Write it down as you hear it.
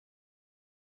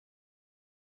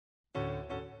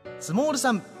スモール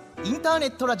さんインターネ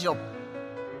ットラジオ。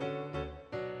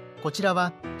こちら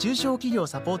は中小企業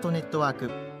サポートネットワーク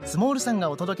スモールさん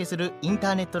がお届けするイン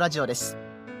ターネットラジオです。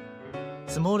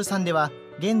スモールさんでは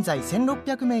現在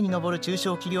1600名に上る中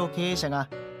小企業経営者が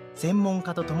専門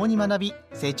家と共に学び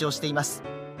成長しています。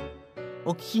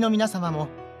お聞きの皆様も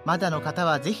まだの方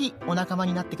はぜひお仲間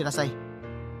になってください。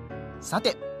さ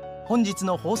て本日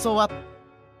の放送は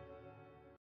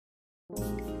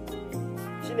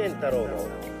知念太郎の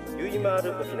ゆいまー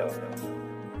る沖縄。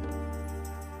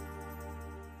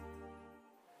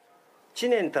知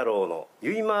念太郎の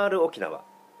ゆいまーる沖縄。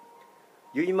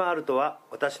ゆいまーるとは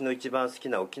私の一番好き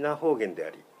な沖縄方言であ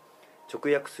り、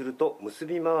直訳すると結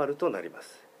び回るとなりま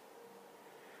す。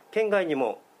県外に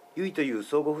もゆいという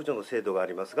相互扶助の制度があ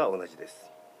りますが同じで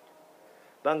す。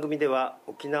番組では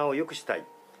沖縄を良くしたい、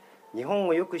日本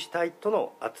を良くしたいと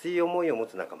の熱い思いを持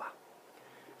つ仲間、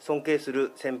尊敬す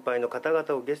る先輩の方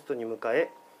々をゲストに迎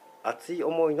え、熱い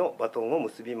思いのバトンを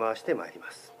結び回してまいりま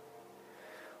す。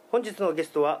本日のゲス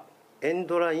トはエン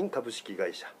ドライン株式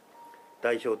会社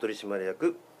代表取締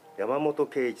役山本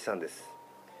圭一さんです。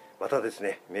またです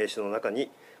ね、名刺の中に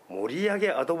盛り上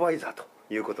げアドバイザーと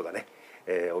いうことがね、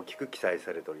大きく記載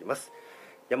されております。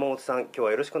山本さん、今日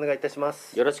はよろしくお願いいたしま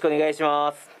す。よろしくお願いし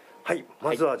ます。はい、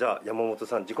まずはじゃあ山本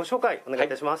さん自己紹介お願いい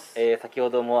たします。先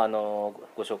ほども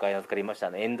ご紹介預かりまし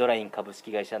たエンドライン株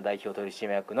式会社代表取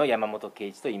締役の山本圭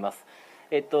一と言います。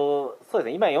そうです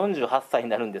ね、今48歳に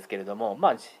なるんですけれども、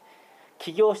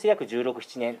起業して約16、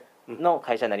7年の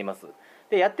会社になります。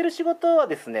でやってる仕事は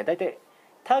ですね、大体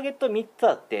ターゲット3つ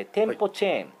あって、店舗チ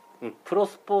ェーン、プロ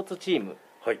スポーツチーム、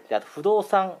であと不動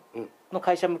産の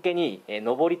会社向けに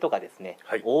上りとかですね、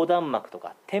横断幕と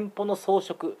か店舗の装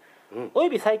飾、およ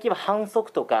び最近は販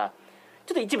促とか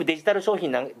ちょっと一部デジタル商品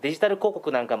デジタル広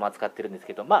告なんかも扱ってるんです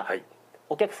けど、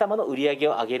お客様の売り上げ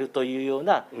を上げるというよう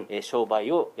な商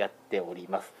売をやっており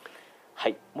ます。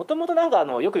もともと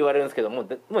よく言われるんですけどもう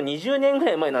20年ぐ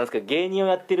らい前なんですけど、芸人を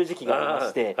やってる時期がありま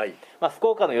して、福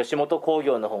岡の吉本興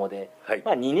業の方で、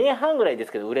2年半ぐらいで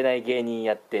すけど売れない芸人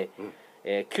やって、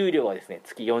給料はですね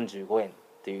月45円っ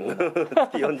ていう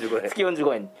月45円月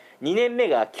45円、2年目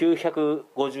が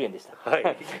950円でした。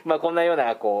こんなよう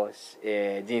な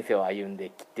人生を歩ん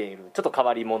できているちょっと変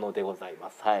わり者でござい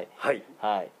ます。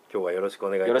今日はよろしくお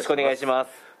願いいたします。よろしくお願いしま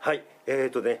す。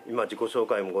今自己紹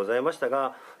介もございました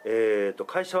が、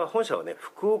会社は本社はね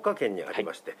福岡県にあり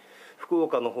まして、福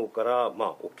岡の方から、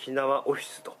沖縄オフィ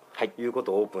スというこ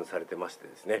とをオープンされてまして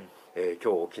ですね、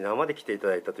今日沖縄まで来ていた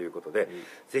だいたということで、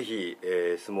ぜひ、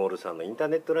スモールさんのインター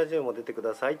ネットラジオも出てく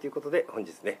ださいということで本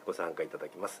日ねご参加いただ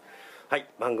きます。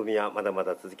番組はまだま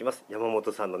だ続きます。山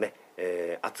本さんのね、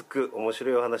熱く面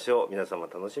白いお話を皆様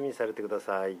楽しみにされてくだ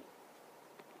さい。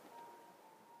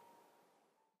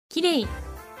きれい、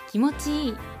気持ちい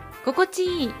い、心地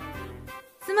いい、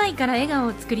住まいから笑顔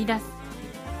を作り出す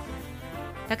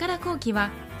宝工機は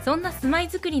そんな住まい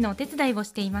づくりのお手伝いを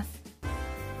しています。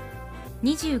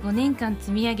25年間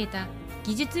積み上げた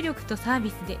技術力とサー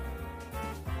ビスで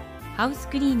ハウス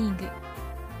クリーニング、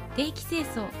定期清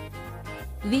掃、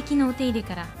植木のお手入れ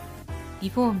からリ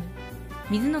フォーム、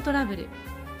水のトラブル、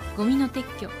ゴミの撤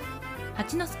去、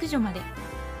蜂の駆除まで、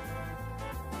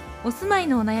お住まい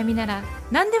のお悩みなら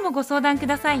何でもご相談く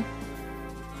ださい。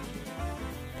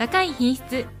高い品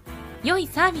質、良い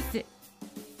サービス、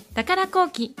宝工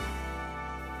機。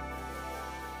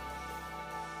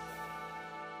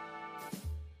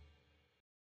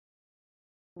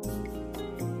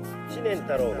知念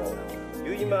太郎の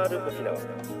ゆいまーる沖縄。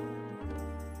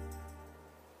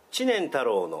知念太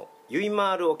郎のゆい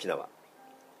まーる沖縄。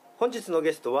本日の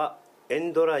ゲストはエ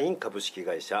ンドライン株式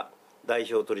会社代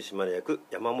表取締役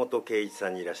山本圭一さ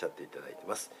んにいらっしゃっていただいてい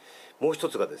ます。もう一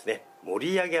つがですね、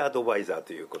盛り上げアドバイザー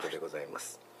ということでございま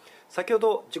す。先ほ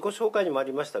ど自己紹介にもあ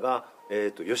りましたが、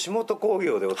吉本興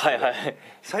業でお勤め、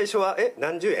最初は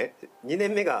何十円、2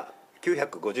年目が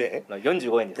950円、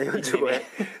45円です。45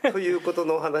円ということ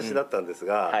のお話だったんです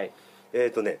が、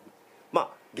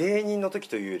芸人の時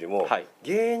というよりも、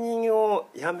芸人を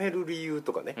辞める理由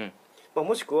とかね、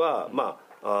もしくは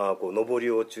上り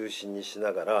を中心にし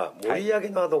ながら盛り上げ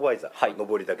のアドバイザー、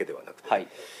上りだけではなくて、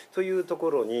というと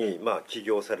ころに起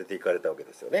業されていかれたわけ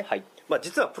ですよね。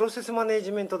実はプロセスマネー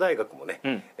ジメント大学もね、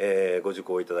ご受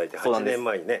講いただいて8年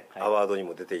前にね、アワードに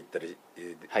も出て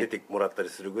もらったり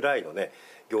するぐらいのね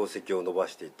業績を伸ば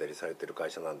していったりされてる会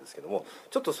社なんですけども、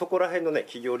ちょっとそこら辺のね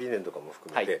企業理念とかも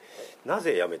含めて、な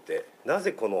ぜ辞めて、な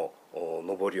ぜこの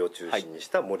上りを中心にし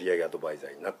た盛り上げアドバイザ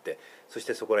ーになって、そし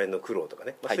てそこら辺の苦労とか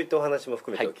ね、そういったお話も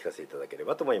含めてお聞かせいただけれ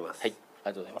ばと思います。あり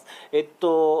がとうございま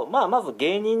す。まず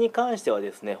芸人に関しては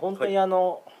ですね、本当に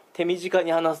手短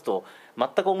に話すと全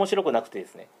く面白くなくてで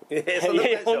すね、そんなことない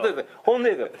でしょ。本当です本当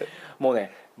ですもう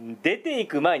ね、出てい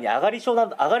く前に上がり症な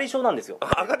んですよ。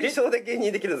上がり症で芸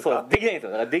人できるんですか？そうできないんです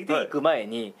よ。だから出ていく前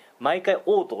に毎回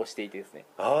嘔吐をしていてですね、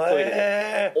はいトイレ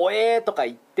で「おえー」とか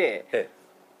言ってえ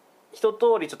一通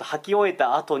りちょっと吐き終え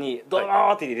た後にドー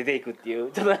ンって出ていくっていう、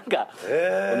ちょっとなんか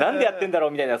なんでやってんだろ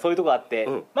うみたいな、そういうとこがあって、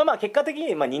まあ結果的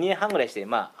に2年半ぐらいして、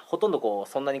ほとんどこう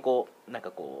そんなにこうなん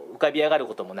かこう浮かび上がる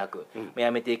こともなく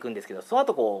辞めていくんですけど、その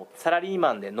後こうサラリー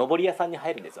マンで上り屋さんに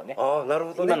入るんですよね。ああ、なる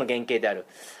ほどね。今の原型である。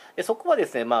でそこはで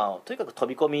すね、とにかく飛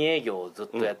び込み営業をずっ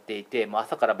とやっていて、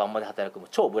朝から晩まで働くもう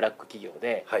超ブラック企業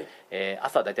で、はい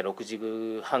朝は大体6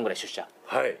時半ぐらい出社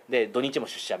はい。で土日も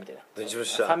出社みたいな、土日も出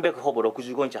社300ほぼ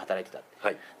65日働いてた。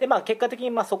はい。で結果的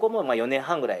にそこも4年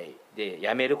半ぐらいで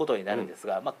辞めることになるんです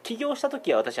が、起業した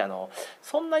時は私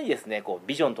そんなにですねこう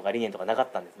ビジョンとか理念とかなか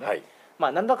ったんですね。はい。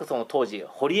なんだかその当時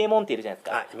堀江門っているじゃないで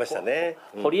すか。あ、いましたね。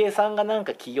堀江さんがなん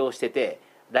か起業してて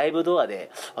ライブドア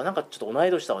でなんかちょっと同い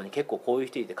年したのに結構こういう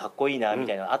人いてかっこいいなみ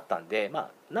たいなのがあったんで、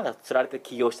なんかつられて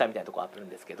起業したみたいなところあるん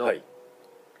ですけど、はい。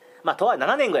とは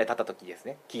7年ぐらい経った時です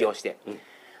ね起業して、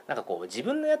なんかこう自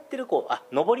分のやってる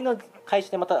上りの会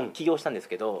社でまた起業したんです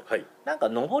けど、はい。なんか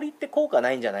上りって効果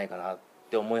ないんじゃないかなっ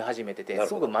て思い始めてて、すなる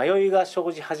ほどごく迷いが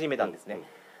生じ始めたんですね。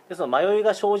でその迷い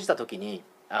が生じた時に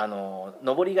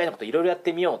上り以外のこといろいろやっ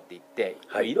てみようって言って、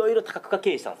はいいろいろ多角化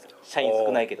経営したんですよ。社員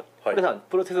少ないけど、はいこれさ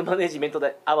プロセスマネジメント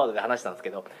でアワードで話したんですけ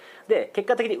ど、で結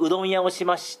果的にうどん屋をし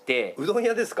まして、うどん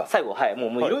屋ですか？最後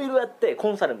もういろいろやってコ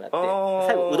ンサルもやって、あー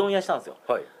最後うどん屋したんですよ。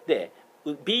はい。で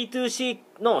B2C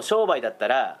の商売だった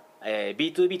ら、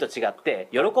B2B と違って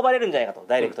喜ばれるんじゃないかと、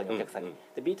ダイレクトにお客さんに、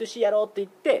で B2C やろうって言っ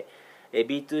て、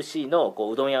B2C の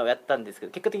うどん屋をやったんですけ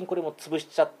ど、結果的にこれも潰し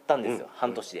ちゃったんですよ、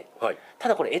半年で。はい。た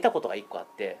だこれ得たことが1個あっ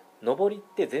て、上り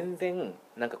って全然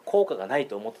なんか効果がない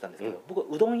と思ってたんですけど、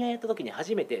僕うどん屋やった時に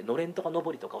初めてのれんとか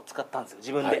上りとかを使ったんですよ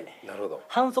自分で、はい。なるほど。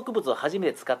販促物を初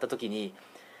めて使った時に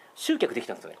集客でき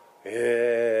たんですよね。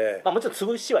へえ。もちろん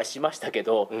潰しはしましたけ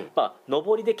ど、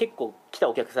上りで結構来た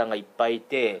お客さんがいっぱいい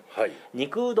て、はい。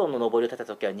肉うどんの上りを立てた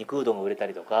時は肉うどんが売れた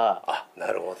りとか、あ、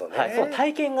なるほどね。その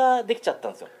体験ができちゃった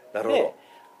んですよ。なるほどで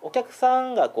お客さ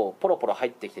んがこうポロポロ入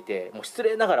ってきてて、もう失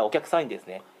礼ながらお客さんにです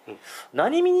ね、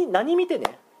何見て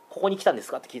ねここに来たんで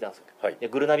すかって聞いたんですよ。はい。で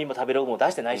グルナビも食べログも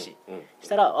出してないし、し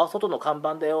たら「外の看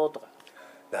板だよ」とか、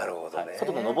なるほどね。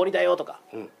外の上りだよ」とか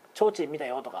うん。 「提灯見た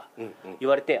よ」とかうん。言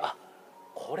われて、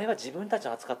これは自分たち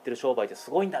の扱ってる商売って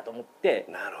すごいんだと思って、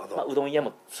なるほど。うどん屋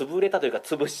も潰れたというか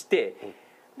潰して、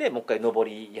でもう一回上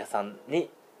り屋さんに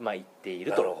行ってい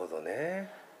ると。なるほど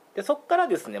ね。でそこから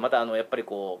ですね、またやっぱり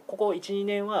ここ 1,2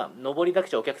 年は上りだけ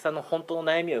じゃお客さんの本当の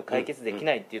悩みを解決でき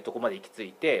ないっていうところまで行き着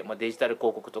いて、デジタル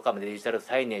広告とかデジタル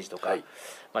サイネージとか、はい。ち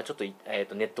ょっと、ネ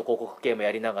ット広告系も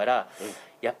やりながら、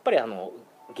やっぱり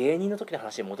芸人の時の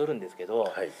話に戻るんですけど、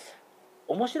はい。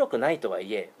面白くないとは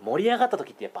いえ盛り上がった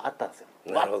時ってやっぱあったんですよ。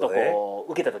なるほどねわっとこ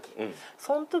う受けた時、うん。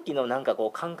その時のなんかこ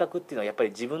う感覚っていうのはやっぱり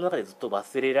自分の中でずっと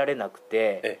忘れられなく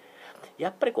て、や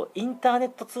っぱりこうインターネッ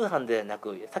ト通販ではなく、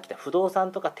さっき言った不動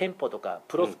産とか店舗とか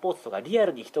プロスポーツとかリア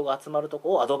ルに人が集まるとこ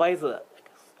ろをアドバイズ、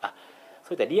そ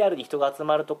ういったリアルに人が集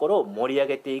まるところを盛り上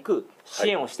げていく支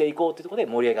援をしていこうというところで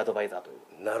盛り上げアドバイザーとい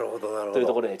う、なるほどなるほど。という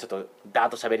ところでちょっとダーッ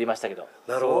と喋りましたけど、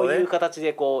なるほどねそういう形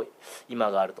でこう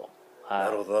今があると。な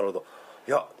るほどなるほど。い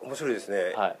や面白いです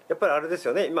ね。はいやっぱりあれです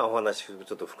よね。今お話ちょ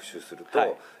っと復習すると、は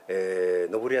い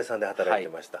上り屋さんで働い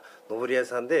てました。上り屋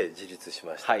さんで自立し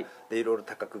ました。はいでいろいろ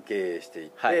多角経営していっ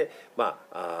て、はい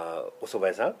お蕎麦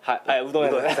屋さん、うどん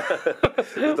屋さ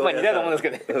んうどん屋さん似たようなもんですけ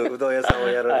どね。うどん屋さんを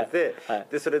やられて、はいはい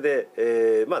でそれで、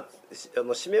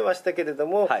締めはしたけれど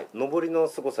も、はい上りの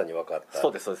凄さに分かった。そ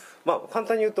うですそうです。簡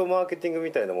単に言うとマーケティング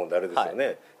みたいなもんであれですよ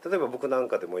ね、例えば僕なん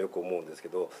かでもよく思うんですけ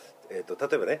ど、例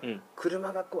えばね、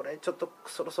車がこれちょっと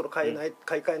そろそろ買い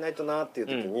替えないとなっていう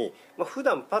時に、普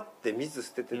段パッて水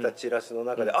捨ててたチラシの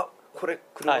中で、あこれ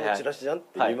車のチラシじゃんっ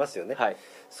て見ますよね、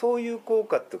そういう効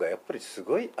果っていうかやっぱりす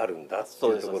ごいあるんだってい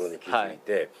うところに気づい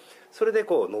て、それで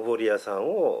こう上り屋さん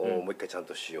をもう一回ちゃん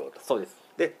としようと。そうです。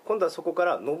で今度はそこか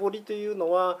ら上りという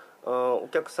のはお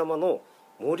客様の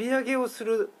盛り上げをす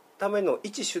るための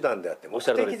一手段であって目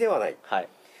的ではない、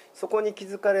そこに気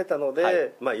づかれたの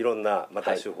で、いろんなま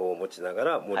た手法を持ちなが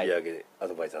ら盛り上げア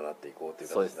ドバイザーになっていこうという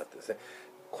形になってですね、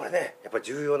これねやっぱり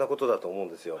重要なことだと思うん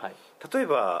ですよ。例え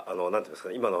ばなんていうんですか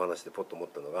ね、今の話でポッと思っ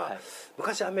たのが、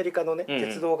昔アメリカのね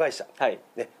鉄道会社、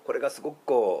これがすごく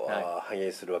こう反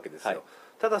映するわけですよ。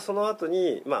ただその後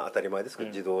に当たり前ですけど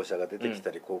自動車が出てきた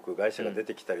り航空会社が出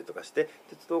てきたりとかして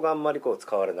鉄道があんまりこう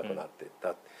使われなくなっていっ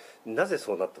た。なぜ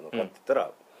そうなったのかって言った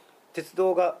ら鉄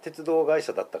道会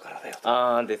社だったからだよと。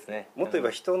ああですね。もっと言え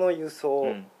ば人の輸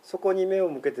送、そこに目を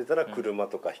向けてたら車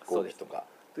とか飛行機とか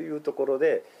というところ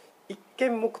で、一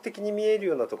見目的に見える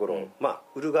ようなところを、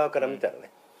売る側から見たらね、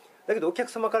だけどお客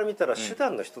様から見たら手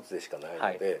段の一つでしかな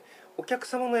いので、お客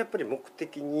様のやっぱり目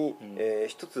的に、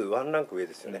一つワンランク上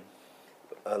ですよね。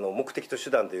目的と手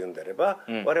段で言うんであれば、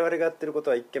我々がやってること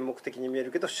は一見目的に見え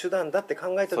るけど手段だって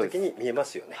考えた時に見えま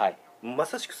すよね。ま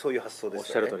さしくそういう発想で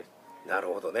すよね。おっしゃる通りです。なる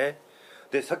ほどね。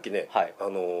でさっきね、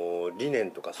理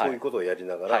念とかそういうことをやり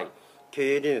ながら、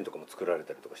経営理念とかも作られ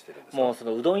たりとかしてるんですか？もうそ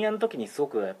のうどん屋の時にすご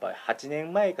くやっぱり8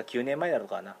年前か9年前なの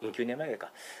かな、9年前ぐらい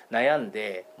か悩ん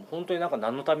で、本当になんか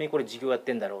何のためにこれ事業やっ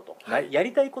てんだろうと、や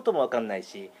りたいことも分かんない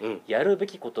し、やるべ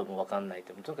きことも分かんないっ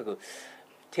て、とにかく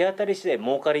手当たり次第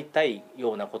儲かりたい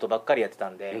ようなことばっかりやってた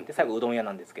んで、で最後うどん屋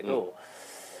なんですけど、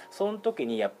その時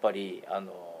にやっぱり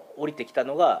降りてきた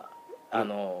のが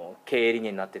経営理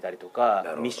念になってたりとか、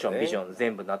ミッションビジョン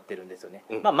全部なってるんですよね。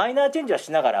マイナーチェンジは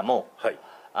しながらも、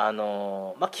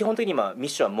基本的に今ミ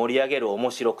ッションは盛り上げる面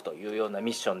白くというような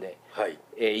ミッションで、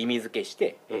意味付けし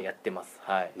てやってます。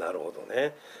なるほど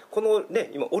ね。このね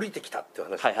今降りてきたっていう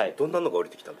話、どんなのが降り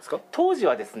てきたんですか？当時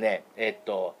はですね、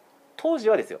当時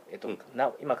はですよ、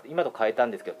今と変えた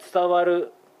んですけど、伝わ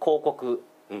る広告、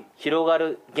広が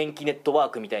る元気ネットワー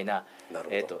クみたいな、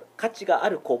価値があ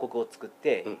る広告を作っ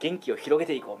て元気を広げ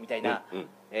ていこうみたいな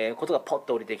ことがポッ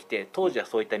と降りてきて、当時は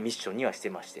そういったミッションにはし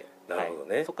てまして、なるほど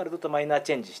ね。そこからずっとマイナー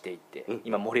チェンジしていって、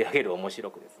今盛り上げる面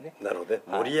白くですね。なるほどね。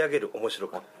盛り上げる面白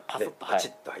く、パチ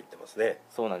ッと入ってますね。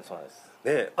そうなんです、そうなんです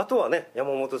ね。あとはね、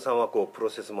山本さんはこうプロ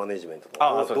セスマネジメント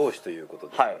の同志ということ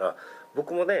ですから、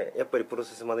僕もねやっぱりプロ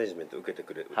セスマネジメントを受けて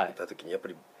くれた時にやっぱ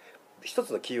り一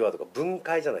つのキーワードが分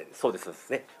解じゃないですか。そうです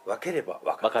ね。分ければ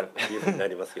分かるというふうにな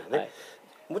りますけどね。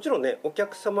もちろんね、お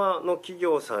客様の企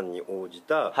業さんに応じ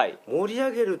た盛り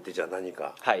上げるってじゃあ何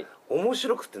か、面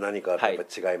白くって何かってやっ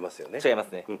ぱ違いますよね。違いま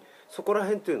すね。そこら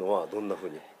辺というのはどんなふう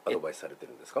にアドバイスされて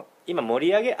るんですか？今盛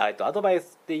り上げアドバイ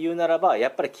スっていうならば、や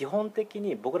っぱり基本的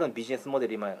に僕らのビジネスモデ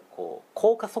ル、今こう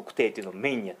効果測定っていうのを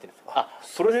メインにやってるんで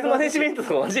す。プロセスマネジメント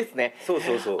と同じですね。そ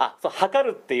う測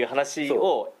るっていう話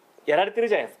をやられてる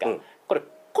じゃないですか。これ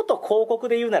こと広告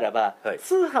で言うならば、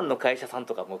通販の会社さん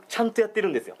とかもちゃんとやってる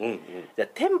んですよ。じゃあ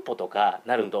店舗とか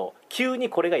なると、急に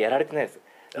これがやられてないです。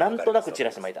なんとなくチ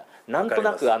ラシ巻いた、なんと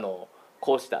なく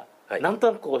こうした、なんと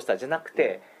なくこうしたじゃなく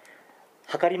て、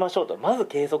測りましょうと、まず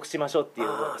計測しましょうっていう、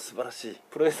素晴らしい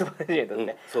プロセスマネジメントです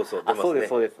ね。そうです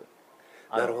そうです。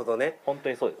なるほどね。本当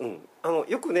にそうで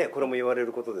す。よくねこれも言われ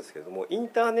ることですけれども、イン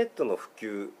ターネットの普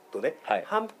及とね、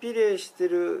反比例して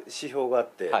る指標があっ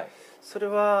て、それ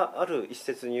はある一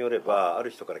説によれば、あ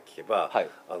る人から聞けば、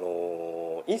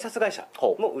印刷会社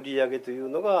の売り上げという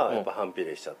のがやっぱ反比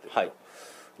例しちゃってると。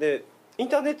でイン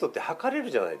ターネットって測れ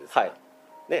るじゃないですか。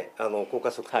ね、効果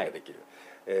測定ができ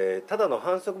る。ただの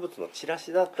販促物のチラ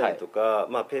シだったりとか、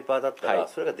ペーパーだったら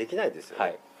それができないですよ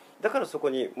ね。だからそこ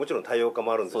にもちろん多様化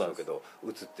もあるんでしょうけど、映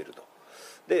ってると。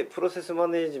でプロセスマ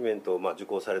ネジメントを受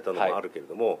講されたのもあるけれ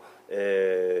ども、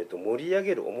盛り上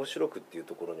げる面白くっていう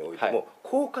ところにおいても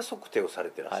効果測定をさ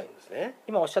れてらっしゃるんですね。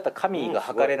今おっしゃった紙が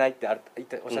測れないっておっ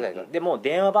しゃったけど、でも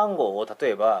電話番号を例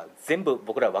えば全部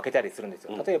僕らは分けたりするんです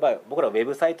よ。例えば僕らウェ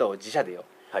ブサイトを自社で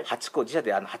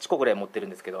8個ぐらい持ってるん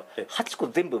ですけど、8個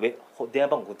全部電話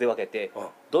番号で分けて、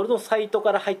どれのサイト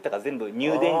から入ったか全部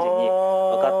入電時に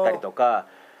分かったりとか、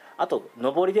あと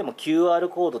上りでも QR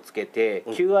コードつけて、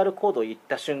QR コードを言っ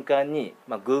た瞬間に、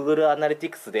Google アナリテ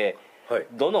ィクスで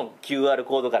どの QR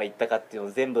コードから言ったかっていうの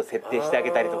を全部設定してあ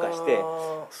げたりとかして、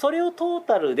それをトー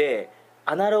タルで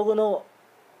アナログの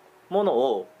もの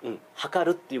を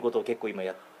測るっていうことを結構今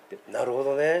やってる。なるほ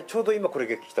どね。ちょうど今これ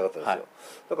聞きたかったんですよ。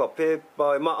だからペー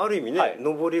パー、ある意味ね、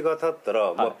上りが立った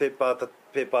ら、ペーパ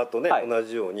ーとね、同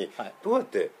じようにどうやっ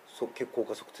て効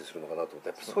果測定するのかなと思って、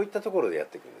やっぱそういったところでやっ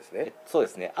ていくんですね。そうで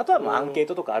すね。あとはアンケー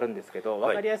トとかあるんですけど、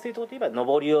分かりやすいところで言えば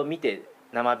上りを見て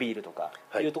生ビールとか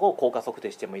いうところを効果測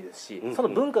定してもいいですし、その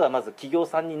文化がまず企業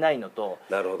さんにないのと、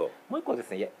もう一個で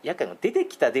すね、厄介な出て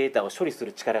きたデータを処理す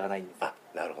る力がないんです。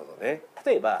なるほどね。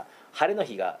例えば晴れの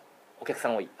日がお客さ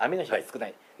ん多い、雨の日が少な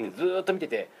い、ずーっと見て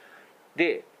て、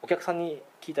でお客さんに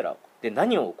聞いたら、で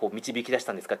何をこう導き出し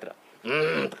たんですかって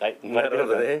言ったら、とか言われてるん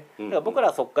ですね。だから僕ら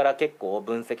はそこから結構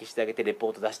分析してあげてレポ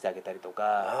ート出してあげたりと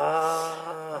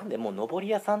か、なんでもう上り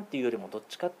屋さんっていうよりもどっ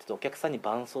ちかっていうとお客さんに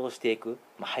伴走していく、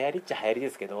流行りっちゃ流行りで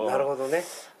すけど、なるほどね。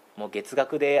もう月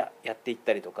額でやっていっ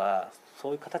たりとか、そ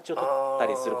ういう形を取った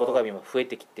りすることが今増え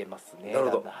てきてますね。なる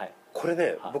ほど。これ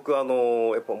ね、はい僕やっ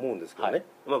ぱ思うんですけどね、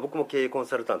僕も経営コン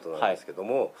サルタントなんですけど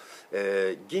も、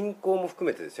銀行も含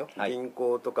めてですよ、銀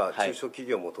行とか中小企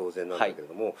業も当然なんだけれ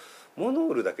ども、物を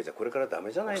売るだけじゃこれからダ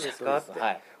メじゃないですかって、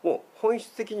もう本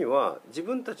質的には自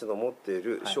分たちの持ってい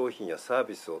る商品やサー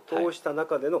ビスを通した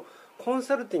中でのコン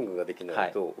サルティングができな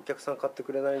いとお客さん買って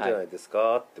くれないんじゃないです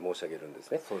かって申し上げるんで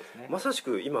すね。そうですね。まさし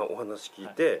く今お話聞い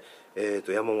て、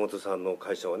山本さんの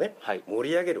会社はね、盛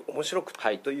り上げる、面白く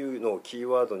というのをキー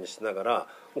ワードにしながら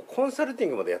もうコンサルティ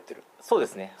ングまでやってる。そうで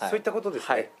すね、そういったことで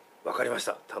すね。わかりまし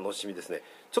た。楽しみですね。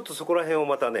ちょっとそこら辺を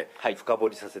またね、深掘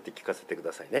りさせて聞かせてく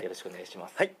ださいね。よろしくお願いしま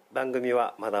す。はい、番組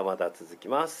はまだまだ続き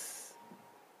ます。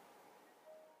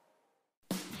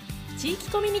地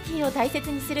域コミュニティを大切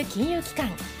にする金融機関、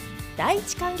第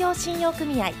一勧業信用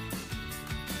組合。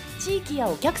地域や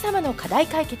お客様の課題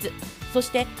解決、そ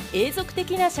して永続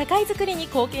的な社会づくりに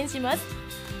貢献します。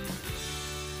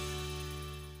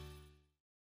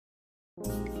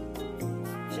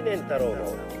知念太郎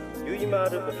のゆいまー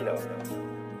る沖縄。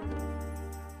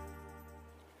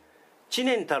知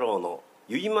念太郎の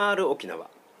ゆいまーる沖縄。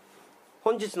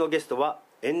本日のゲストは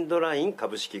エンドライン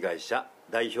株式会社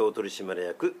代表取締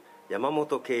役山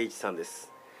本圭一さんで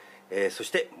す。そ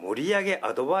して盛り上げ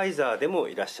アドバイザーでも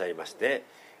いらっしゃいまして、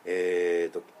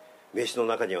名刺の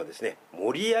中にはですね、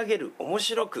盛り上げる、面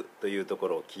白くというとこ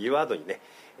ろをキーワードにね、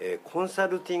コンサ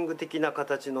ルティング的な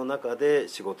形の中で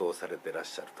仕事をされていらっ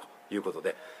しゃるということ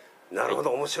で、なるほ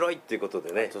ど、面白いということ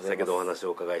でね、先ほどお話を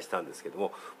お伺いしたんですけど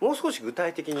も、もう少し具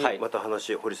体的にまた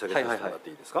話を掘り下げさせてもらって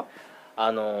いいですか。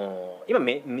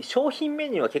今商品メ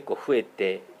ニューは結構増え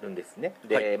てるんですね。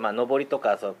で、上りと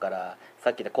か、それから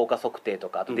さっき言った効果測定と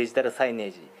か、あとデジタルサイネ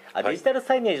ージ、デジタル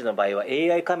サイネージの場合は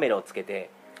AI カメラをつけて、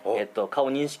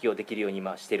顔認識をできるように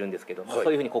今してるんですけども、そう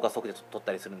いうふうに効果測定取っ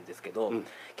たりするんですけど、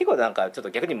結構なんかちょっと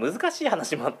逆に難しい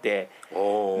話もあって、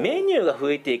メニューが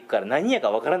増えていくから何や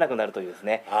か分からなくなるというです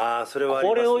ね。それはありますね。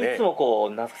これをいつもこ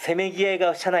うせめぎ合い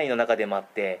が社内の中でもあっ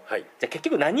て、じゃあ結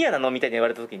局何やなのみたいに言わ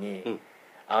れた時に、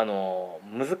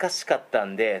難しかった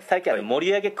んで、最近盛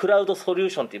り上げクラウドソリュー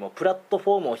ションっていうプラット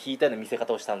フォームを引いたような見せ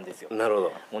方をしたんですよ。なるほど。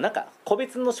もうなんか個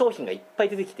別の商品がいっぱい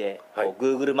出てきて、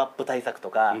Google マップ対策と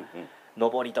か、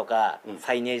上りとか、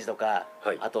サイネージとか、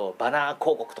あとバナー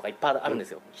広告とかいっぱいあるんで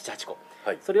すよ、7、8個。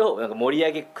それをなんか盛り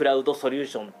上げクラウドソリュー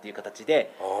ションっていう形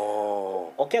で、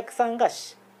お客さんが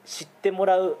知っても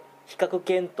らう、比較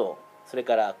検討、それ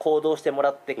から行動しても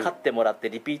らって、買ってもらって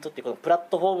リピートっていうこのプラッ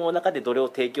トフォームの中でどれを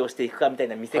提供していくかみたい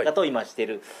な見せ方を今して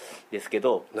るんですけ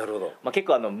ど、なるほど。結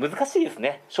構難しいです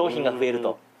ね、商品が増える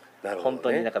と。本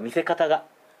当になんか見せ方が。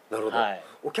なるほど。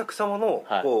お客様の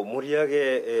こう盛り上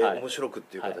げ、面白くっ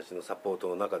ていう形のサポート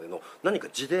の中での何か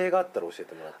事例があったら教え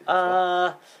てもらっていいです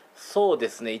か。そうで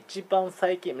すね、一番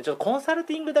最近ちょっとコンサル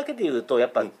ティングだけでいうと、やっ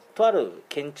ぱ、とある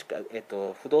建築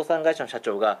不動産会社の社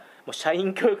長がもう社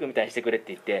員教育みたいにしてくれっ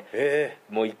て言って、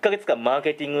もう1ヶ月間マー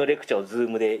ケティングレクチャーを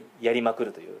Zoom でやりまく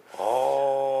るという。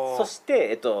そし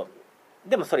て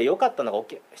でもそれ良かったのが、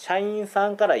社員さ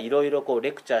んからいろいろ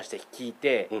レクチャーして聞い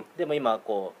て、でも今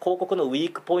広告のウィ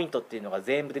ークポイントっていうのが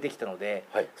全部出てきたので、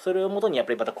それをもとにやっ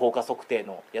ぱりまた効果測定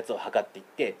のやつを測っていっ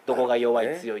て、どこが弱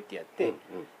い、強いってやって、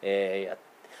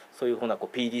そういうふうな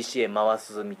PDCA 回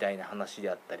すみたいな話で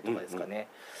あったりとかですかね。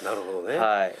なるほどね。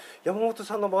山本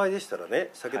さんの場合でしたらね、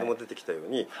先ほども出てきたよう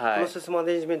に、プロセスマ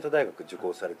ネジメント大学受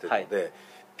講されているので、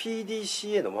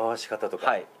PDCA の回し方と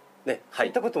か、そうい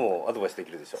ったこともアドバイスで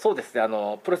きるでしょう。そうですね、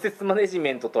プロセスマネジ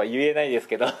メントとは言えないです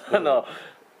けど、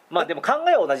でも考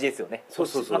えは同じですよね。全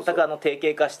く定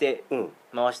型化して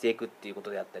回していくっていうこと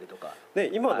であったりとか、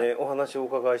今ね、お話をお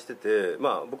伺いしてて、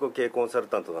僕は経営コンサル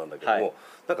タントなんだけども、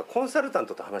なんかコンサルタン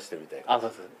トと話してるみたいな。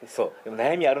そうでも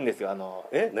悩みあるんですよ。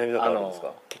悩みがあるんです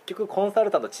か。結局コンサ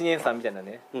ルタント知念さんみたいな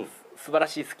ね、素晴ら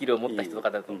しいスキルを持った人とか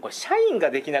だと、これ社員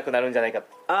ができなくなるんじゃないかって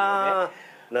い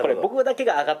うね。これ僕だけ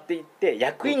が上がっていって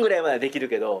役員ぐらいまでできる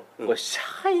けど、これ社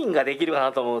員ができるか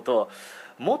なと思うと、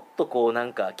もっとな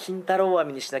んか金太郎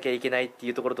飴にしなきゃいけないってい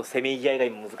うところとせめぎ合いが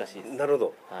今難しいです。なる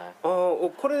ほ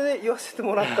ど。これで言わせて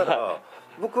もらったら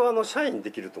僕は社員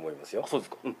できると思いますよ。そうです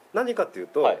か。何かっていう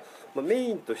と、メ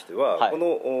インとしてはこ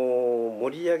の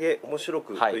盛り上げ面白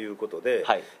くということで、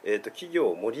企業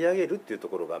を盛り上げるっていうと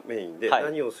ころがメインで、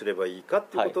何をすればいいかっ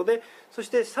ていうことで、そし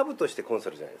てサブとしてコンサ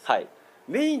ルじゃないですか。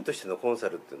メインとしてのコンサ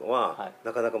ルっていうのは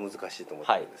なかなか難しいと思っ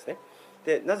てるんですね。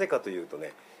でなぜかというと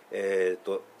ね、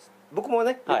僕も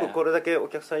ね、よくこれだけお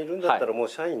客さんいるんだったらもう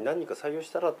社員何人か採用し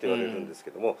たらって言われるんです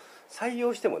けども、採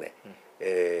用してもね、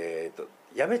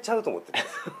辞めちゃうと思ってるんで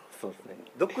すよ。そうですね。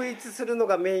独立するの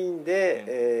がメイン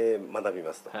で、学び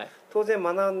ますと、当然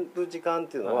学ぶ時間っ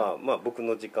ていうのは、僕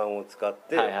の時間を使っ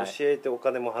て教えてお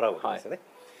金も払うわけですよね。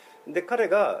で彼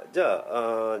がじゃ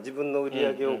あ自分の売り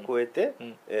上げを超えて、う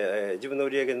ん自分の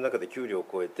売り上げの中で給料を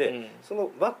超えて、そ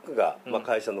のバックが、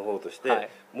会社の方としてはい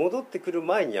戻ってくる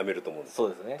前に辞めると思うんです。そう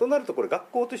ですね。となるとこれ学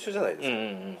校と一緒じゃないですか、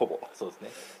ほぼ。そうですね。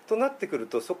となってくる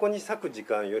とそこに割く時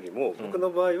間よりも、僕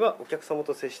の場合はお客様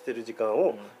と接している時間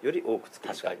をより多く作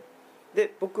りたい。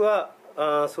で僕は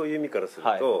そういう意味からする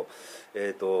と、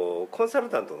コンサル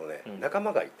タントのね、仲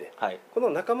間がいて、この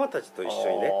仲間たちと一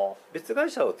緒にね別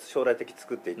会社を将来的に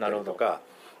作っていったりとか、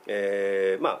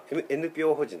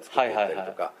NPO 法人作っていったり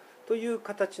とか、という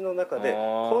形の中で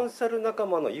コンサル仲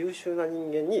間の優秀な人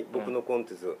間に僕のコン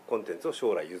テンツを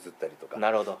将来譲ったりとか、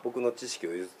僕の知識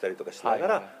を譲ったりとかしなが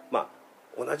ら、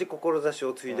同じ志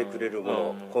を継いでくれるもの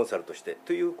をコンサルとして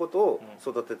ということを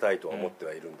育てたいとは思って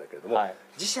はいるんだけれども、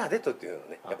自社でというのは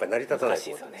ねやっぱり成り立たないと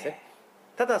思うんですね。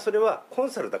ただそれはコ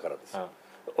ンサルだからですよ。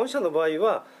御社の場合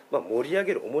は、盛り上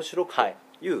げる面白くと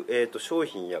いう、商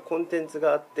品やコンテンツ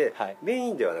があって、メ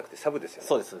インではなくてサブですよね。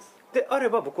そうです。であれ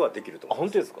ば僕はできると思い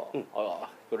ます。本当です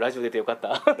か？ラジオ出てよかっ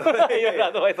た。いろいろ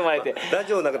アドバイスもらえて。ラ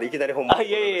ジオの中でいきなり本番をし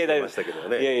ましたけど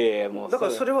ね。いやもうだか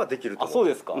らそれはできると思う。そう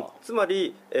ですか。つま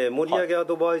り盛り上げア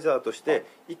ドバイザーとして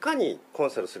いかにコ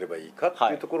ンサルすればいいかって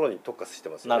いうところに特化して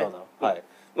ますよね。なるほど。はい。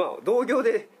同業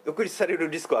で独立され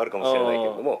るリスクはあるかもしれないけれ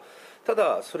ども、た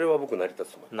だそれは僕成り立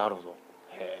つと思います。なるほど。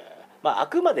あ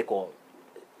くまで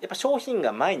やっぱ商品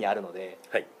が前にあるので、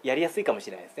やりやすいかも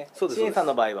しれないですね。支援さん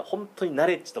の場合は本当にナ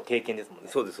レッジと経験ですもんね。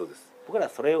そうです。僕ら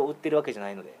はそれを売ってるわけじゃな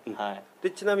いので、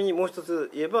でちなみにもう一つ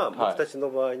言えば、僕たち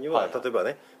の場合には、例えば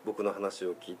ね僕の話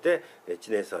を聞いて「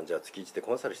知念さんじゃあ月1で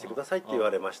コンサルしてください」って言わ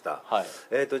れました。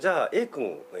じゃあ A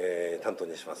君、担当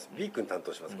にします、 B 君担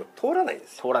当します。これ通らないんで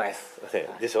すよ。通らないです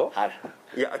でしょ。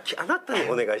いやあなたに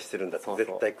お願いしてるんだって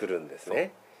絶対来るんです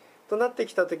ね。となって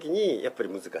きた時にやっぱり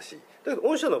難しい。だけど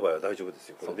御社の場合は大丈夫です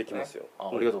よ。これできますよ。あ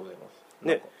りがとうございます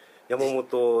ね。山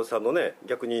本さんのね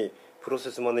逆にプロ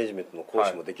セスマネジメントの講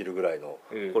師もできるぐらいの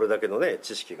これだけのね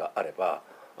知識があれば、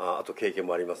あと経験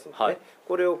もありますのでね、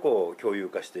これを共有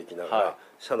化していきながら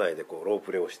社内でロー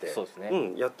プレをして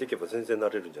やっていけば全然な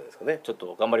れるんじゃないですかね。ちょっ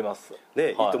と頑張ります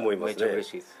ね。いいと思いますね。めっちゃ嬉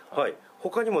しいです。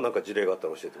他にも何か事例があった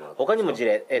ら教えてもらって。他にも事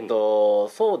例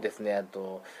そうですね。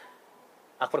こ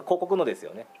れ広告のです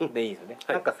よね。でいいですよね。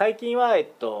なんか最近は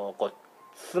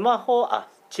スマホ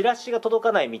チラシが届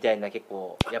かないみたいな、結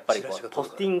構やっぱりポ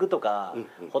スティングとか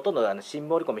ほとんど新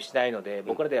盛り込みしないので、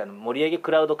僕らで盛り上げ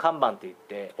クラウド看板って言っ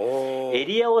てエ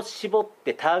リアを絞っ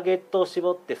てターゲットを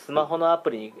絞ってスマホのアプ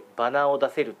リにバナーを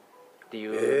出せるってい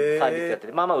うサービスやって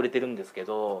て、売れてるんですけ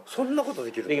ど。そんなこと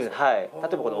できるんですか？はい。例えば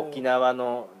この沖縄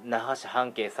の那覇市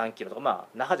半径3キロとか、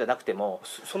那覇じゃなくても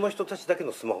その人たちだけ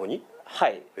のスマホに、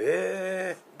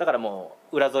だからも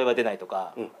う裏沿いは出ないと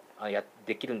か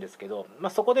できるんですけど、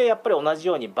そこでやっぱり同じ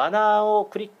ようにバナーを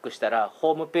クリックしたら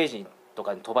ホームページと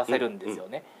かに飛ばせるんですよ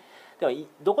ね。でも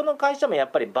どこの会社もや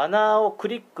っぱりバナーをク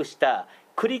リックした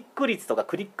クリック率とか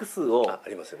クリック数を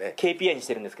KPI にしてるんやっぱし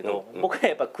てるんですけど、僕ら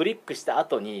やっぱクリックした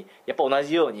後にやっぱ同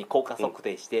じように効果測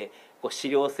定して資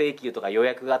料請求とか予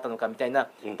約があったのかみたいな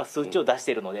やっぱ数値を出し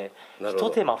ているので、一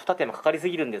手間二手間かかりす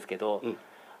ぎるんですけど、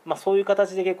そういう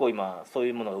形で結構今そうい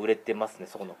うものが売れてますね。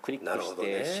そこのクリックし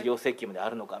て資料請求まであ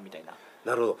るのかみたいな。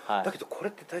なるほど。だけどこれ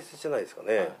って大切じゃないですか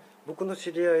ね。僕の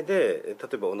知り合いで例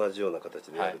えば同じような形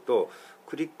でやると、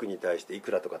クリックに対していく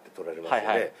らとかって取られます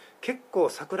よね。結構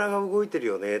桜が動いてる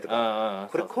よねとか、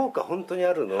これ効果本当に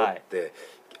あるのって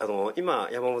今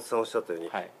山本さんおっしゃったように、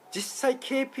実際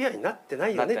KPI になってな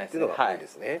いよねっていうのが多いで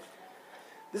すね。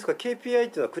ですから KPI ってい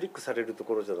うのはクリックされると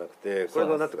ころじゃなくて、これ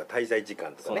のなんとか滞在時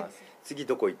間とかね、次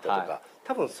どこ行ったとか、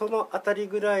多分そのあたり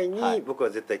ぐらいに僕は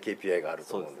絶対 KPI がある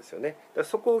と思うんですよね。だから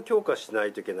そこを強化しな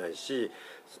いといけないし、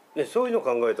そういうのを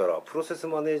考えたらプロセス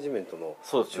マネジメントの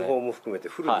手法も含めて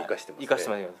フルに生かしてます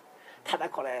ね。ただ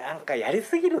これなんかやり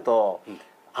すぎると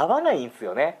合わないんです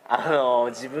よね。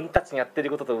自分たちにやってる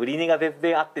ことと売り値が全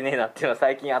然合ってねえなっていうのは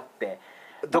最近あって、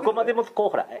どこまでも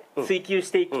追求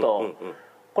していくと、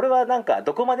これはなんか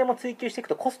どこまでも追求していく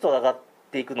とコストが上がっ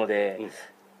ていくので、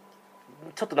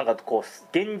ちょっとなんか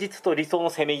現実と理想の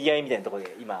せめぎ合いみたいなところ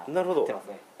で今なるほど。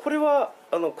これは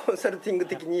コンサルティング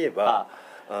的に言えば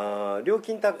料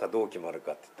金単価どう決まる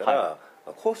かって言ったら、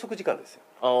拘束時間です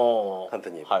よ。簡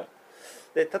単に言えば。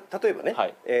で例えばね、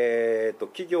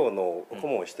企業の顧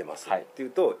問をしてますっていう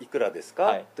といくらです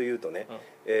かというとね、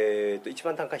一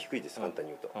番単価低いです、簡単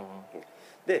に言うと。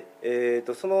で、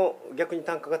その逆に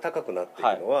単価が高くなっていく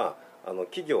のは、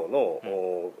企業の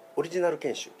オリジナル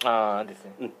研修です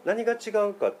ね。何が違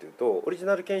うかっていうと、オリジ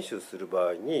ナル研修する場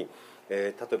合に、例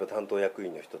えば担当役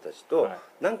員の人たちと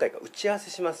何回か打ち合わ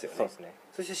せしますよね。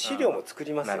そして資料も作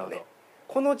りますよね。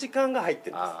この時間が入っ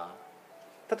てるんです。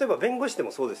例えば弁護士で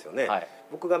もそうですよね、はい、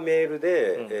僕がメール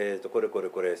で、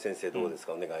これ先生どうです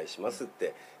か、お願いしますっ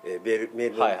て、メ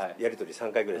ールのやり取り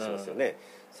3回ぐらいしますよね、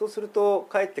そうすると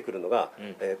返ってくるのが、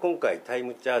今回タイ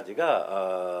ムチャージ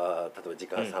が例えば時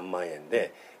間3万円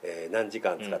で、何時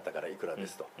間使ったからいくらで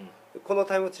すと、この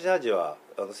タイムチャージは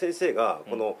先生が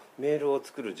このメールを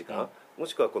作る時間、も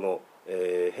しくはこの、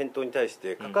返答に対し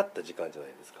てかかった時間じゃな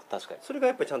いですか、確かにそれが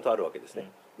やっぱりちゃんとあるわけです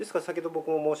ね、ですから先ほど僕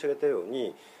も申し上げたよう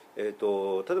に、例え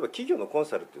ば企業のコン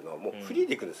サルっていうのはもうフリー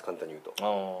で行くんです、簡単に言うと。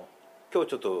今日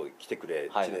ちょっと来てくれ、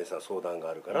知念さん相談が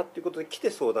あるからっていうことで来て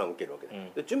相談を受けるわけ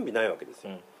で、準備ないわけです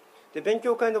よ、で勉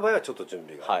強会の場合はちょっと準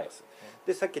備があります、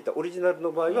でさっき言ったオリジナル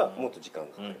の場合はもっと時間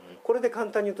がかかる、これで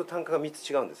簡単に言うと単価が3つ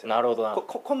違うんですよ。なるほどな。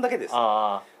こんだけです。だ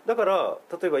から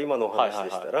例えば今のお話で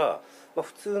したら、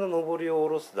普通の上りを下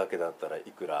ろすだけだったらい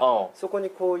くら、そこに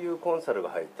こういうコンサルが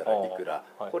入ったらいくら、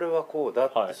これはこうだ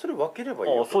って、それ分ければ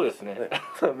いいわけですよね。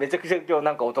そうですねめちゃくちゃ今日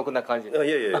なんかお得な感じ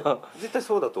で。いや絶対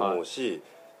そうだと思うし、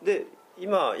で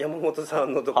今山本さ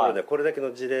んのところでこれだけ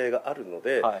の事例があるの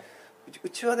で、う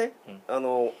ちはね、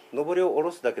上りを下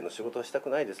ろすだけの仕事はしたく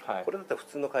ないですと、これだったら普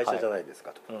通の会社じゃないです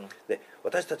かと、で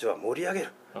私たちは盛り上げる、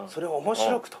それを面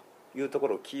白くというとこ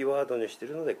ろをキーワードにしてい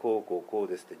るので、こう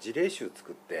ですって事例集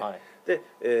作って、で、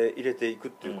入れていく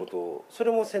っていうことを、そ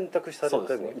れも選択された方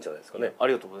がいいんじゃないですかね。あ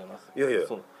りがとうございます。いや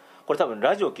これ多分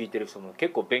ラジオ聞いてる人も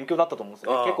結構勉強になったと思うんです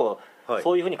よね。結構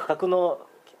そういうふうに価格の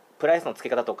プライスの付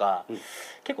け方とか、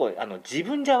結構自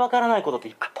分じゃわからないことって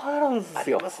いっぱいあるんです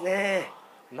よ。ありますね。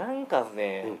なんか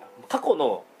ね、過去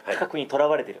の価格にとら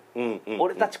われてる、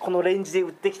俺たちこのレンジで売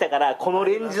ってきたからこの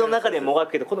レンジの中でもが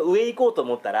くけど、この上行こうと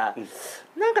思ったら、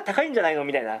なんか高いんじゃないの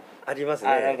みたいな、あります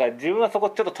ね。なんか自分はそこ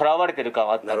ちょっととらわれてる感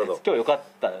はあったんです。今日よかっ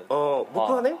た。僕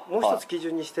はね、もう一つ基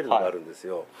準にしてるのがあるんです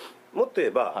よ。もっと言え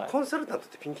ばコンサルタントっ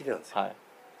てピンキリなんですよ。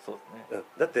そうですね。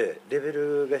だってレベ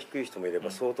ルが低い人もいれ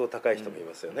ば相当高い人もい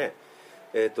ますよね。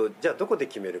じゃあどこで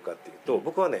決めるかっていうと、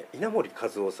僕はね、稲森和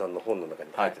夫さんの本の中に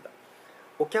書いてた、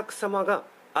お客様が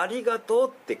ありがとう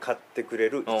って買ってくれ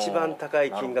る一番高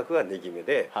い金額が値決め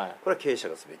で、これは経営者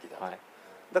がすべきだと。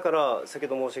だから先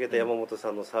ほど申し上げた山本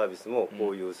さんのサービスも、こ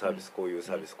ういうサービス、こういう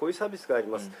サービス、こういうサービスがあり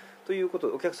ますということ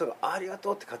で、お客さんがありが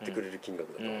とうって買ってくれる金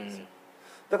額だと思うんですよ。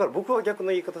だから僕は逆の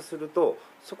言い方すると、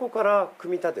そこから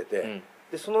組み立てて、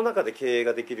でその中で経営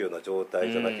ができるような状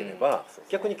態じゃなければ、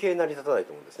逆に経営成り立たない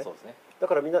と思うんですね。だ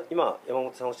から今山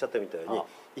本さんおっしゃったみたいに、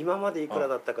今までいくら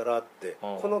だったからって、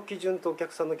この基準とお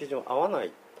客さんの基準は合わな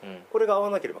い、これが合わ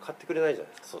なければ買ってくれないじゃな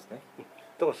いですか。そうですね。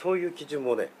だからそういう基準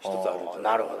もね、一つあるんじゃないかな。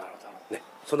なるほどね、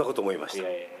そんなこと思いました。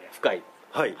深い。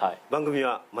はい、番組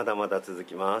はまだまだ続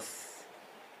きます。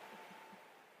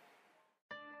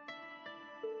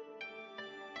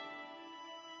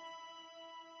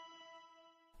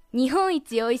日本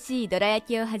一おいしいどら焼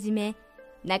きをはじめ、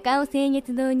中尾清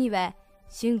月堂には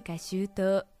春夏秋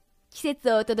冬、季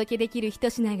節をお届けできる一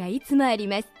品がいつもあり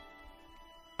ます。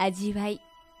味わい、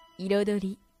彩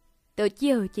り、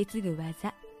時を受け継ぐ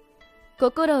技、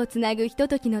心をつなぐひと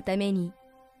ときのために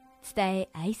伝え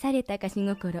愛された菓子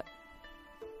心。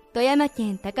富山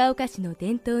県高岡市の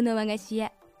伝統の和菓子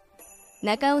屋、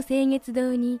中尾清月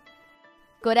堂に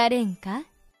来られんか。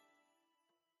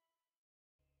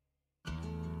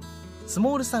ス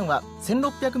モール3は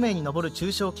1600名に上る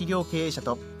中小企業経営者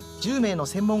と10名の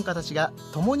専門家たちが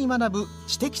共に学ぶ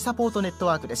知的サポートネット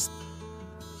ワークです。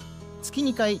月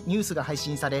2回ニュースが配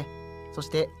信され、そし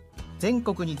て全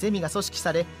国にゼミが組織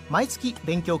され、毎月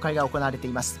勉強会が行われて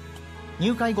います。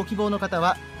入会ご希望の方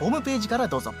はホームページから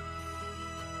どうぞ。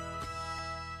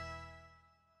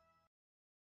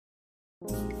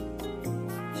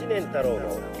知念太郎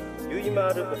のゆいま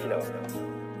ーる沖縄。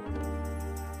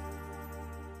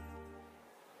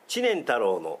知念太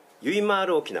郎のゆいまー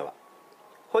る沖縄。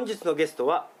本日のゲスト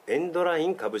はエンドライ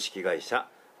ン株式会社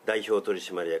代表取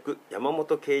締役山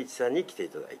本圭一さんに来てい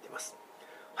ただいています。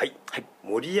はい、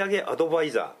盛り上げアドバ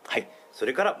イザー、そ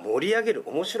れから盛り上げる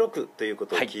面白くというこ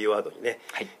とをキーワードにね、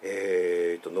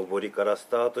上りからス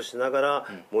タートしながら、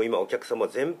もう今お客様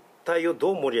全体を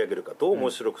どう盛り上げるか、どう面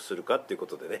白くするかというこ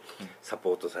とでね、サ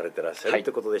ポートされてらっしゃると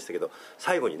いうことでしたけど、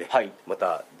最後にね、ま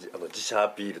た自社ア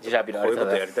ピールとか、こういうこ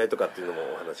とをやりたいとかっていうのも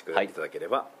お話しいただけれ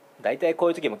ば。大体こう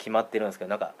いう時も決まってるんですけど、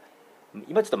なんか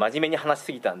今ちょっと真面目に話し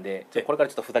すぎたんで、これから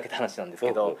ちょっとふざけた話なんです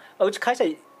けど、うち会社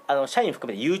社員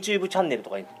含めて YouTube チャンネルと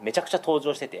かにめちゃくちゃ登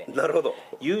場してて。なるほど。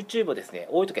 YouTube をですね、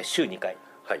多い時は週2回、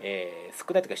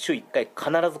少ない時は週1回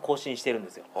必ず更新してるん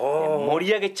ですよ。盛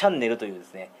り上げチャンネルというで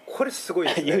すね、これすごい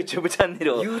ですね。 YouTube チャンネ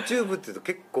ルを。 YouTube っていうと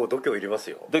結構度胸いりま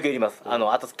すよ。度胸いります。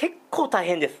あと結構大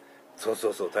変です。そうそ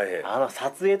うそう、大変。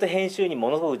撮影と編集に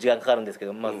ものすごく時間かかるんですけ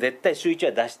ど、まあ、絶対週1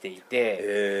は出してい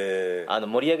て、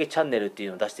盛り上げチャンネルっていう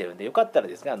のを出してるんで、よかったら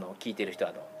ですね、聞いてる人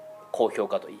は高評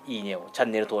価といいねを、チャ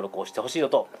ンネル登録をしてほしいの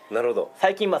と、なるほど。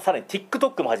最近さらに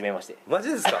TikTok も始めまして。マ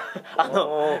ジですか？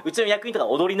うちの役員とか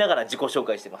踊りながら自己紹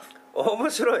介してます。面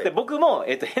白い。で僕も、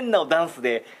変なダンス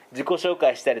で自己紹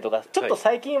介したりとか、ちょっと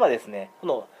最近はですね、こ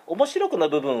の面白くの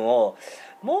部分を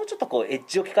もうちょっとこうエッ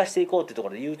ジを効かしていこうっていうとこ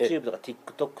ろで YouTube とか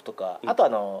TikTok とか、あ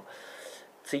と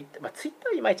ツイッター、ツイッタ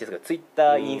ーはいまいちですけど、ツイッ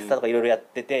ター、インスタとかいろいろやっ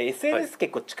てて、SNS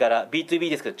結構B2B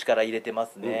ですけど力入れてま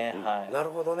すね。なる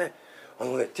ほどね。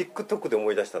TikTok で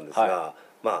思い出したんですが、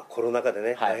まあコロナ禍で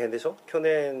ね大変でしょ。去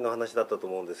年の話だったと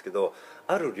思うんですけど、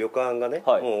ある旅館がね、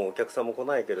もうお客さんも来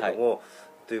ないけれども、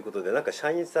ということでなんか社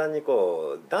員さんに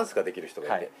こうダンスができる人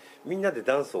がいて、みんなで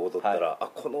ダンスを踊ったら、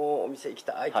このお店行き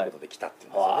たいということで来たって言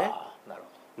うんですよね。なる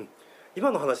ほど。今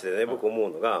の話でね、僕思う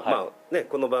のが、まあね、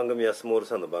この番組はスモール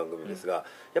さんの番組ですが、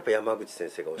やっぱ山口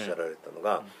先生がおっしゃられたの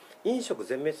が、飲食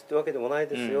全滅ってわけでもない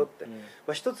ですよって、ま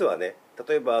あ、一つはね、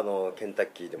例えばケンタッ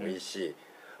キーでもいいし、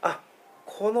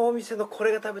このお店のこ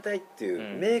れが食べたいってい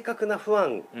う明確な不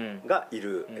安がい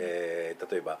る、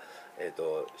例えば、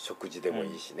食事でも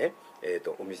いいしね、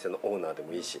お店のオーナーで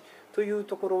もいいし、という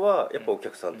ところはやっぱお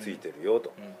客さんついてるよ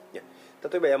と、いや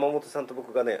例えば山本さんと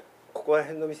僕がね、ここら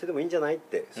辺の店でもいいんじゃないっ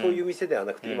て、そういう店では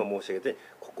なくて、今申し上げて、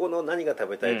ここの何が食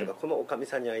べたいとか、このおかみ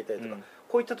さんに会いたいとか、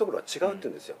こういったところは違うって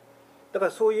言うんですよ。だか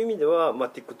らそういう意味では、まあ、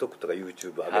TikTok とか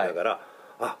YouTube 上げながら、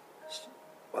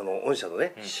御社の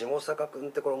ね、下坂君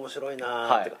ってこれ面白い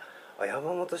なーとか、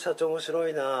山本社長面白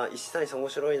いなー、石谷さん面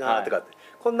白いなーとかって、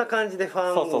こんな感じでフ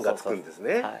ァンがつくんです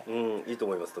ね。いいと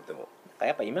思います、とっても。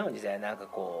やっぱ今の時代なんか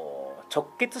こう直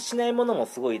結しないものも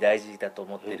すごい大事だと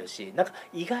思ってるし、なんか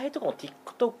意外とこの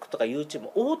TikTok とか YouTube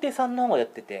も大手さんの方がやっ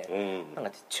てて、なん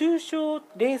か中小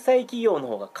零細企業の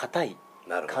方が硬い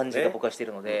感じが僕はして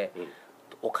るので、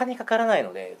お金かからない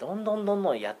のでどんど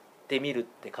んやってみるっ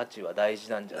て価値は大事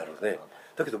なんじゃないかな。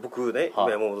だけど僕ね、今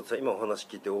山本さん今お話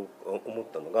聞いて思っ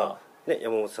たのが、ね、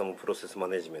山本さんもプロセスマ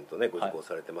ネジメントねご受講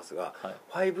されてますが、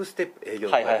5ステップ営業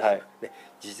の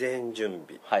事前準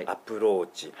備、アプロー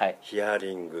チ、ヒア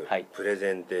リング、プレ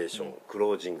ゼンテーション、ク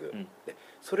ロージング、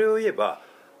それを言えば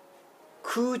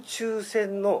空中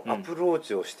戦のアプロー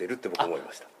チをしてるって僕思い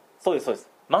ました。そうですそうです、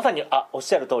まさにおっ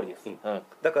しゃる通りです。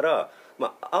だから、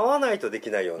まあ、会わないとで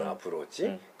きないようなアプロー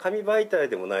チ、紙媒体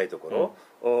でもないところ、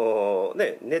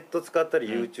ネット使ったり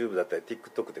YouTube だったり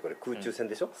TikTok ってこれ空中戦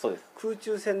でしょ。そうです。空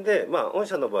中戦で、まあ御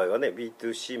社の場合はね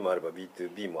B2C もあれば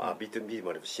B2B もB2B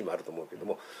もあれば C もあると思うけど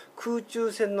も、空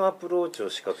中戦のアプローチを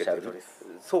仕掛けてる、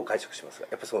そう解釈しますが、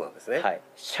やっぱそうなんですね。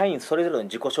社員それぞれの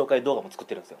自己紹介動画も作っ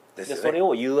てるんですよ。でそれ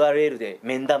を URL で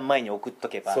面談前に送っと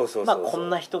けば、まあこん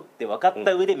な人って分かっ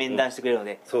た上で面談してくれるの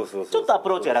で、ちょっとアプ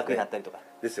ローチが楽になったりとか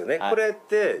ですよね。これっ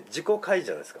て自己開示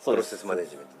じゃないですか、プロセスマネ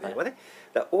ジメントで言えばね。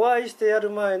だお会いしてやる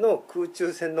前の空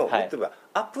中戦の、例えば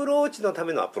アプローチのた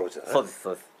めのアプローチだね。そうです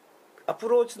そうです。アプ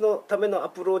ローチのためのア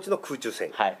プローチの空中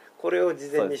戦、これを事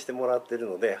前にしてもらってる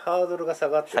のでハードルが下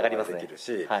がってできる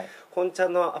し、本ちゃ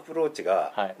んのアプローチ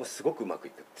がもうすごくうまく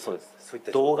いく。そうです。そういっ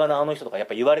た動画のあの人とかやっ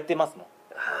ぱ言われてますも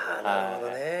ん。なるほ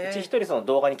どね。うち一人その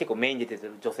動画に結構メインで出て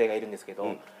る女性がいるんですけ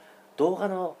ど、動画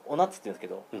のおなつって言うんですけ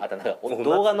ど、あとなんか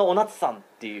動画のおなつさんっ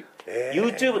ていう、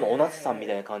YouTube のおなつさんみ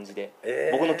たいな感じで、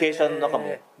僕の経営者の中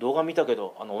も動画見たけ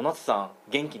どおなつさん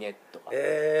元気ねとか、ア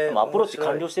プローチ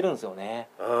完了してるんですよね。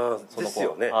です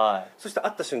よね。そして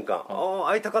会った瞬間、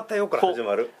会いたかったよから始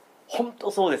まる。本当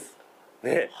そうです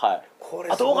ね。こ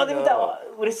れ動画で見たわ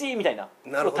嬉しいみたいな、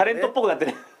タレントっぽくなって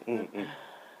ね。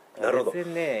なるほど。だ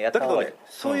けどね、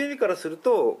そういう意味からする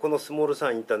とこのスモールさ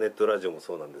んインターネットラジオも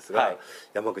そうなんですが、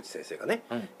山口先生がね、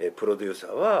プロデューサ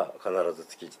ーは必ず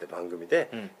月1で番組で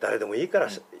誰でもいいから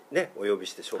ねお呼び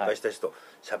して紹介した人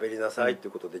喋りなさいとい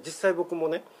うことで、実際僕も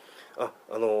ね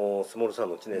スモールさん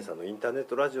の知念さんのインターネッ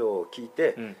トラジオを聞い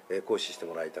て、講師して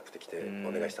もらいたくて来て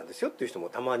お願いしたんですよっていう人も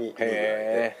たまにいるぐらい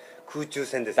で、空中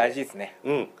戦ですね。大事ですね。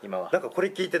今はなんかこれ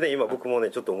聞いてね、今僕もね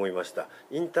ちょっと思いました。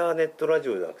インターネットラジ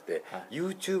オじゃなくて、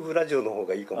YouTube ラジオの方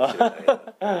がいいかもしれない。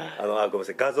ごめんな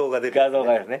さい、画像が出る、画像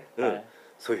があるね。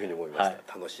そういうふうに思いまし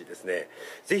た。楽しいですね。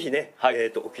ぜひね、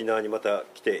沖縄にまた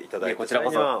来ていただいて、こちら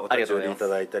こそお立ち寄りいた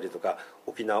だいたりとか、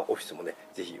沖縄オフィスもね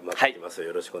ぜひうまくいきますよ。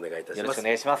よろしくお願いいたします。よろしくお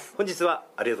願いします。本日は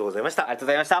ありがとうございました。ありがとう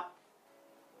ございました。